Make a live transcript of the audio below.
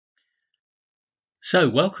So,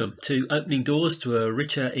 welcome to Opening Doors to a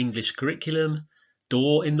Richer English Curriculum,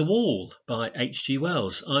 Door in the Wall by H.G.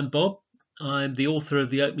 Wells. I'm Bob. I'm the author of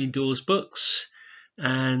the Opening Doors books,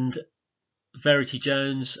 and Verity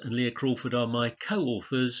Jones and Leah Crawford are my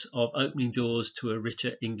co-authors of Opening Doors to a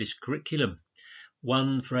Richer English Curriculum.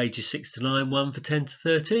 One for ages 6 to 9, one for 10 to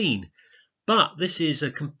 13. But this is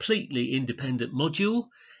a completely independent module.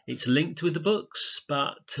 It's linked with the books,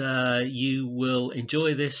 but you will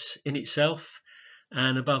enjoy this in itself.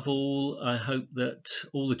 And above all, I hope that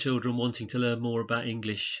all the children wanting to learn more about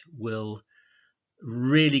English will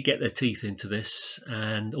really get their teeth into this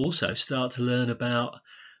and also start to learn about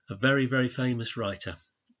a very, very famous writer,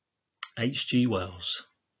 H.G. Wells.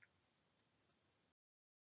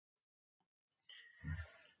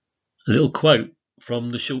 A little quote from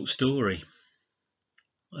the short story,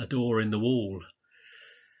 A Door in the Wall.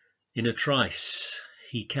 In a trice,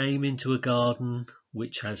 he came into a garden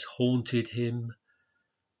which has haunted him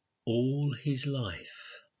all his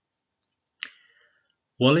life.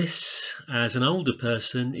 Wallace, as an older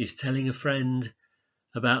person, is telling a friend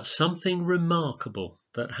about something remarkable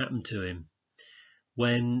that happened to him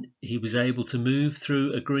when he was able to move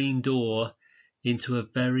through a green door into a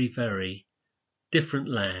very, very different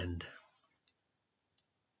land.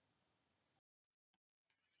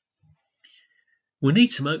 We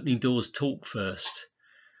need some opening doors talk first.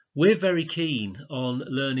 We're very keen on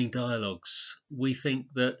learning dialogues. We think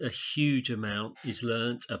that a huge amount is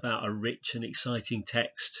learnt about a rich and exciting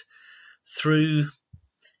text through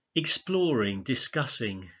exploring,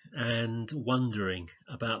 discussing and wondering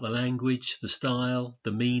about the language, the style,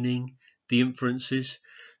 the meaning, the inferences.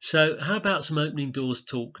 So how about some opening doors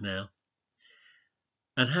talk now?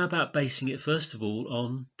 And how about basing it first of all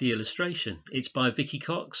on the illustration? It's by Vicky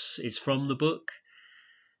Cox, it's from the book.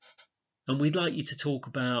 And we'd like you to talk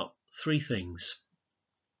about three things.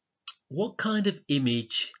 What kind of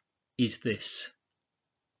image is this?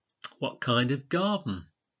 What kind of garden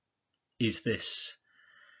is this?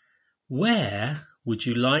 Where would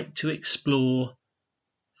you like to explore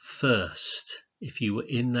first if you were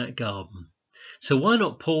in that garden? So why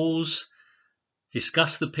not pause,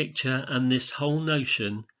 discuss the picture and this whole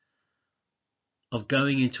notion of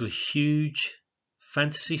going into a huge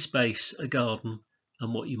fantasy space, a garden,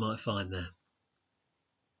 and what you might find there.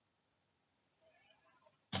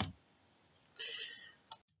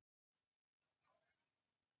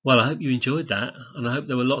 Well, I hope you enjoyed that, and I hope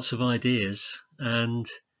there were lots of ideas. And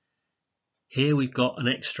here we've got an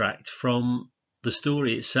extract from the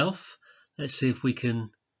story itself. Let's see if we can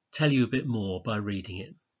tell you a bit more by reading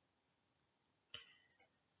it.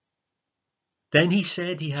 Then he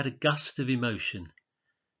said he had a gust of emotion.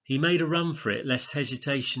 He made a run for it, lest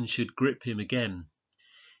hesitation should grip him again.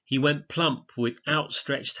 He went plump with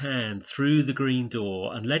outstretched hand through the green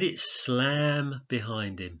door and let it slam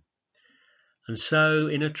behind him. And so,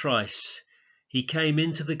 in a trice, he came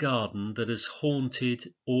into the garden that has haunted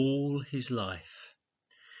all his life.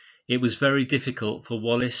 It was very difficult for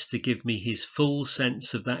Wallace to give me his full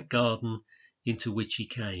sense of that garden into which he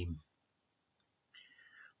came.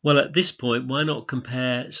 Well, at this point, why not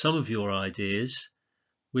compare some of your ideas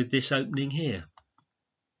with this opening here?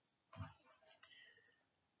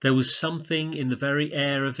 There was something in the very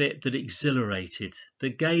air of it that exhilarated,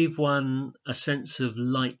 that gave one a sense of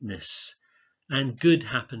lightness and good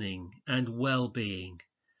happening and well-being.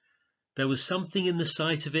 There was something in the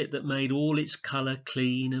sight of it that made all its colour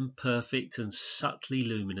clean and perfect and subtly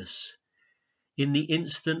luminous. In the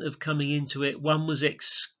instant of coming into it, one was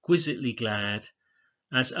exquisitely glad,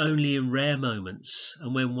 as only in rare moments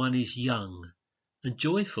and when one is young and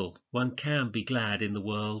joyful one can be glad in the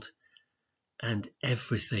world. And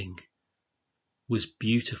everything was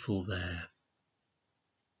beautiful there.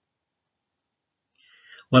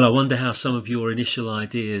 Well, I wonder how some of your initial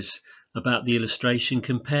ideas about the illustration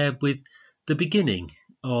compared with the beginning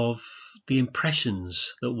of the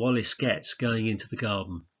impressions that Wallace gets going into the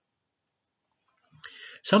garden.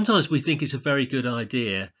 Sometimes we think it's a very good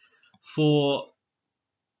idea for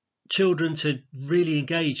children to really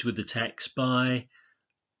engage with the text by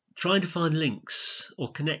trying to find links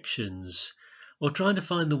or connections, or trying to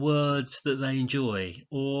find the words that they enjoy,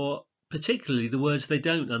 or particularly the words they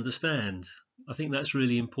don't understand. I think that's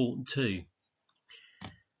really important too.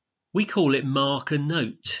 We call it mark and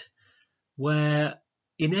note, where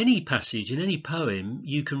in any passage, in any poem,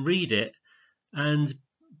 you can read it and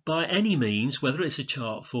by any means, whether it's a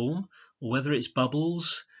chart form or whether it's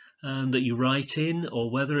bubbles that you write in, or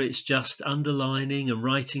whether it's just underlining and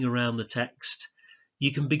writing around the text,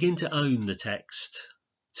 you can begin to own the text,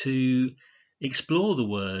 to explore the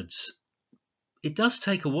words. It does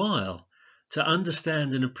take a while to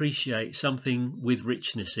understand and appreciate something with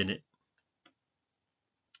richness in it.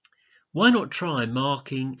 Why not try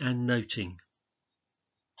marking and noting?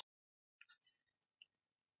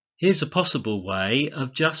 Here's a possible way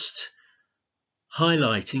of just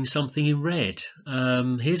highlighting something in red.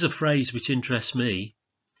 Here's a phrase which interests me.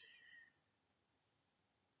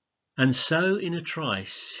 And so in a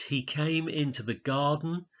trice he came into the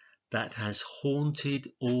garden that has haunted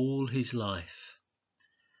all his life.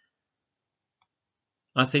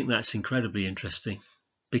 I think that's incredibly interesting,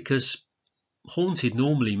 because haunted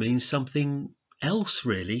normally means something else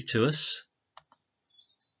really to us.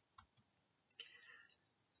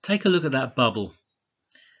 Take a look at that bubble.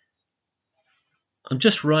 I'm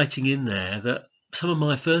just writing in there that some of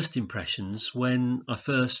my first impressions when I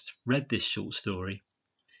first read this short story.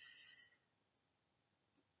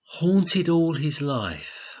 Haunted all his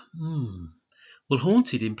life. Well,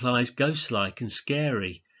 haunted implies ghost-like and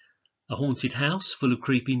scary. A haunted house full of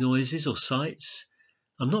creepy noises or sights.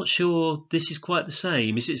 I'm not sure this is quite the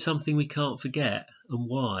same. Is it something we can't forget, and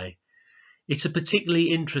why? It's a particularly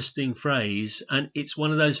interesting phrase, and it's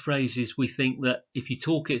one of those phrases we think that if you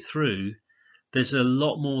talk it through, there's a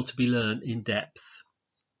lot more to be learned in depth.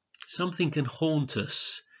 Something can haunt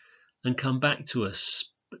us and come back to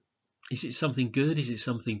us. But is it something good? Is it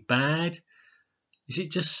something bad? Is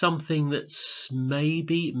it just something that's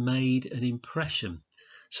maybe made an impression?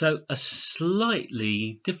 So a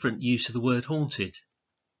slightly different use of the word haunted.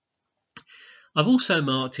 I've also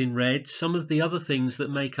marked in red some of the other things that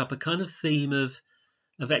make up a kind of theme of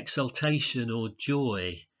exaltation or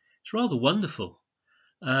joy. It's rather wonderful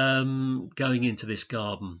going into this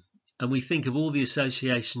garden, and we think of all the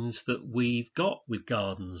associations that we've got with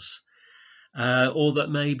gardens, or that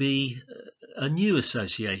maybe are new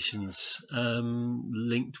associations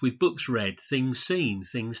linked with books read, things seen,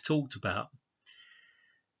 things talked about.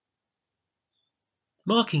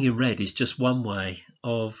 Marking in red is just one way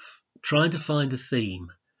of trying to find a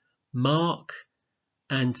theme. Mark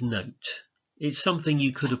and note. It's something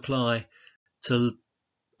you could apply to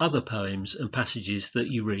other poems and passages that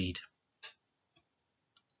you read.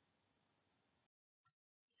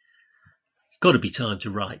 It's got to be time to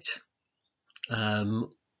write.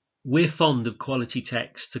 We're fond of quality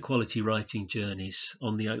text to quality writing journeys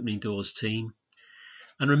on the Opening Doors team.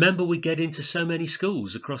 And remember, we get into so many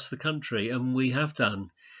schools across the country, and we have done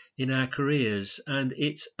in our careers, and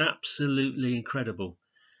it's absolutely incredible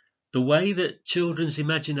the way that children's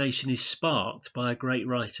imagination is sparked by a great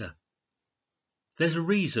writer. There's a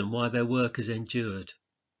reason why their work has endured.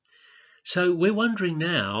 So we're wondering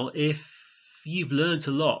now if you've learnt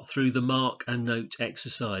a lot through the mark and note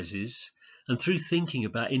exercises, and through thinking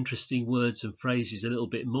about interesting words and phrases a little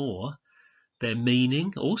bit more, their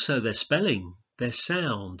meaning, also their spelling, their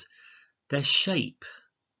sound, their shape.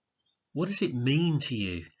 What does it mean to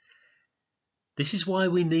you? This is why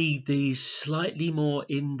we need these slightly more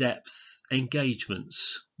in-depth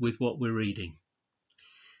engagements with what we're reading.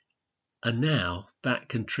 And now that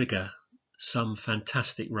can trigger some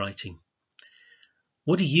fantastic writing.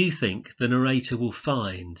 What do you think the narrator will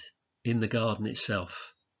find in the garden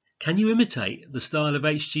itself? Can you imitate the style of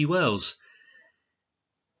H.G. Wells?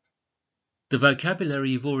 The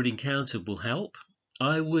vocabulary you've already encountered will help.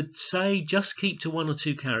 I would say just keep to one or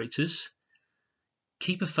two characters,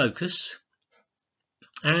 keep a focus,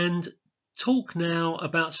 and talk now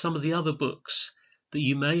about some of the other books that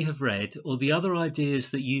you may have read, or the other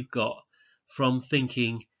ideas that you've got from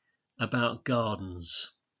thinking about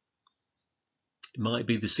gardens. It might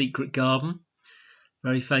be The Secret Garden,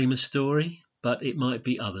 very famous story, but it might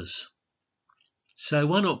be others. So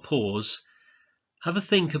why not pause, have a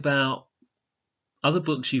think about other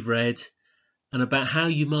books you've read, and about how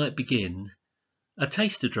you might begin a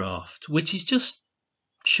taster draft, which is just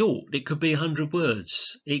short. It could be 100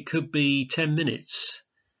 words, it could be 10 minutes.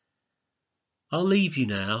 I'll leave you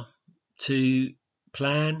now to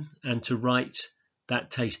plan and to write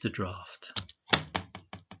that taster draft.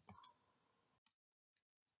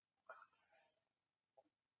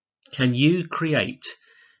 Can you create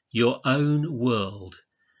your own world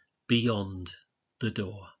beyond the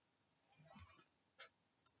door?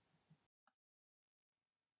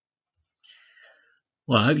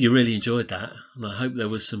 Well, I hope you really enjoyed that, and I hope there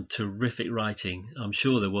was some terrific writing. I'm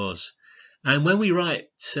sure there was. And when we write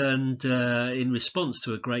and in response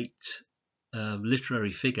to a great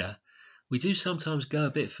literary figure, we do sometimes go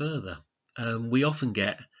a bit further. We often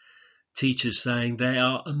get teachers saying they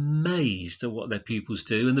are amazed at what their pupils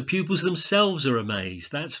do, and the pupils themselves are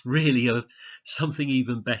amazed. That's really something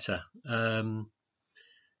even better.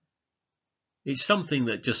 It's something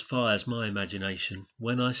that just fires my imagination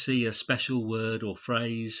when I see a special word or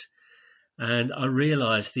phrase And I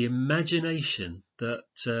realised the imagination that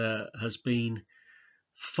has been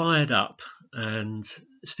fired up and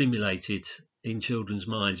stimulated in children's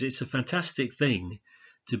minds. It's a fantastic thing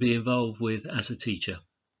to be involved with as a teacher.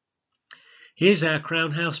 Here's our Crown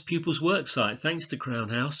House Pupils Worksite. Thanks to Crown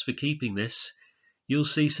House for keeping this. You'll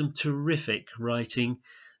see some terrific writing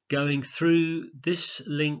going through this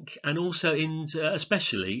link, and also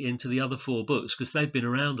especially into the other 4 books, because they've been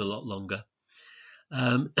around a lot longer.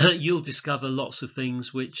 You'll discover lots of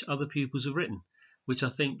things which other pupils have written, which I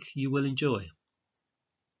think you will enjoy.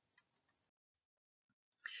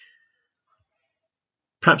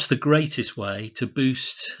 Perhaps the greatest way to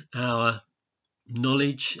boost our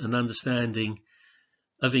knowledge and understanding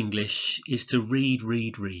of English is to read.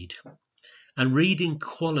 And reading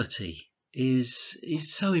quality is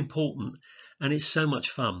so important, and it's so much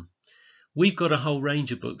fun. We've got a whole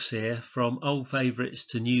range of books here, from old favourites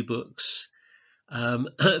to new books,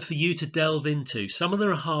 for you to delve into. Some of them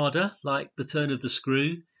are harder, like The Turn of the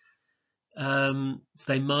Screw.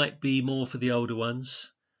 They might be more for the older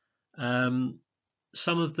ones.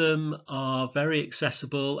 Some of them are very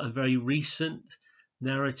accessible and very recent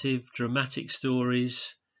narrative, dramatic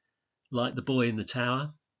stories, like The Boy in the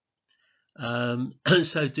Tower.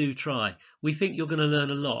 So do try. We think you're going to learn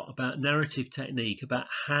a lot about narrative technique, about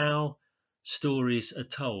how stories are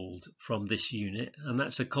told from this unit, and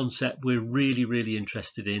that's a concept we're really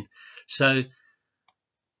interested in. So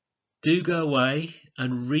do go away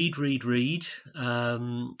and read,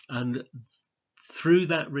 and through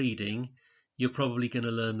that reading you're probably going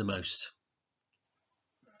to learn the most.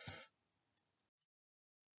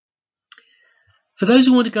 For those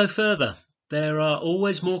who want to go further, there are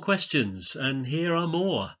always more questions, and here are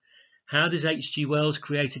more. How does H.G. Wells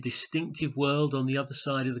create a distinctive world on the other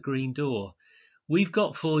side of the green door? We've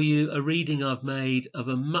got for you a reading I've made of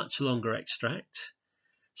a much longer extract,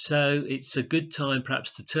 so it's a good time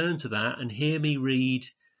perhaps to turn to that and hear me read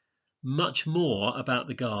much more about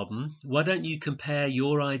the garden. Why don't you compare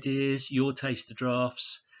your ideas, your taster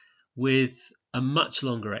drafts, with a much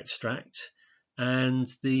longer extract, and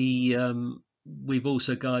we've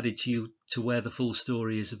also guided you to where the full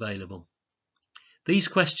story is available. These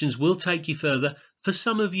questions will take you further for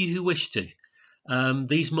some of you who wish to.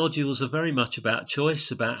 These modules are very much about choice,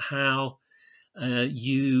 about how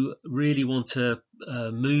you really want to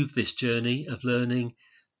move this journey of learning.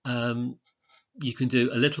 You can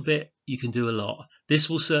do a little bit, you can do a lot. This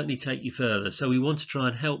will certainly take you further, so we want to try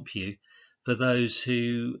and help you for those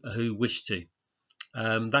who wish to.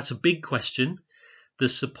 That's a big question. The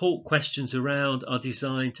support questions around are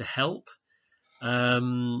designed to help.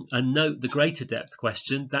 And note the greater depth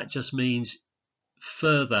question, that just means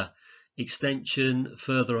further extension,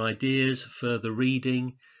 further ideas, further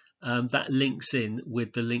reading. That links in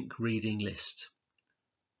with the link reading list.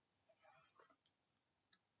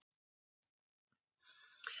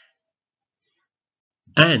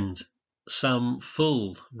 And some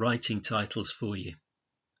full writing titles for you.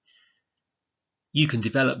 You can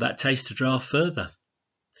develop that taster draft further,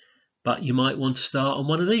 but you might want to start on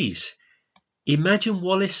one of these. Imagine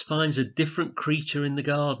Wallace finds a different creature in the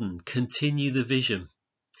garden. Continue the vision.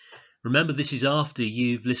 Remember, this is after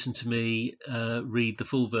you've listened to me read the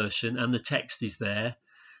full version, and the text is there,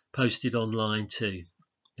 posted online too.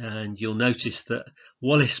 And you'll notice that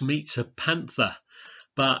Wallace meets a panther,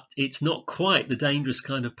 but it's not quite the dangerous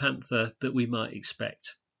kind of panther that we might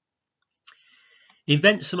expect.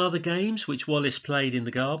 Invent some other games which Wallace played in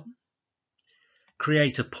the garden.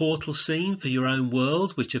 Create a portal scene for your own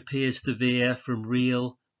world which appears to veer from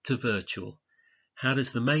real to virtual. How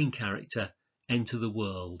does the main character enter the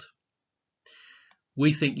world?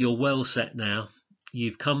 We think you're well set now.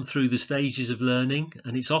 You've come through the stages of learning,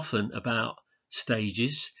 and it's often about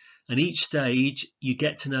stages, and each stage you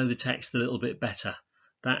get to know the text a little bit better.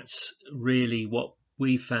 That's really what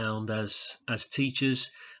we found as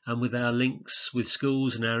teachers, and with our links with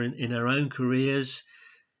schools and in our own careers,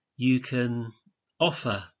 you can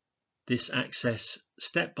offer this access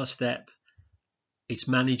step by step. It's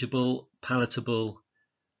manageable, palatable,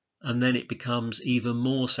 and then it becomes even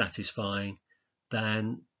more satisfying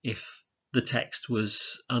than if the text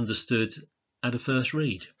was understood at a first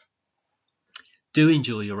read. Do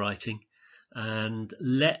enjoy your writing and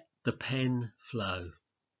let the pen flow.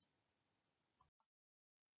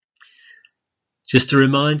 Just a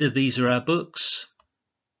reminder, these are our books.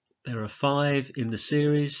 There are 5 in the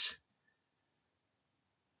series,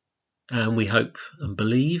 and we hope and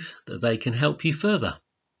believe that they can help you further.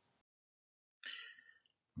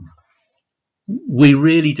 We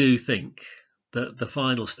really do think that the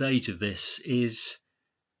final stage of this is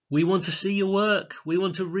We want to see your work. We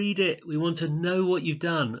want to read it. We want to know what you've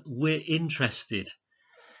done. We're interested.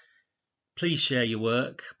 Please share your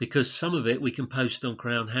work, because some of it we can post on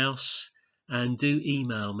Crown House, and do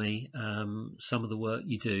email me some of the work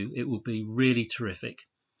you do. It will be really terrific.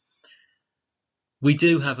 We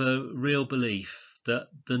do have a real belief that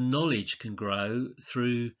the knowledge can grow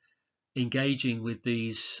through engaging with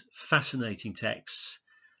these fascinating texts.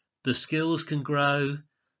 The skills can grow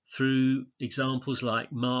through examples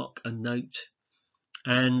like mark and note,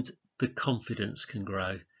 and the confidence can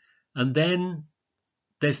grow. And then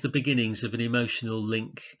there's the beginnings of an emotional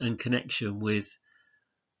link and connection with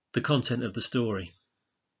the content of the story.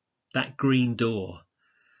 That green door,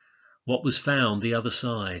 what was found the other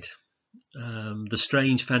side, the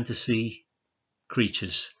strange fantasy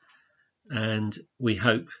creatures, and we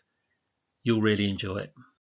hope you'll really enjoy it.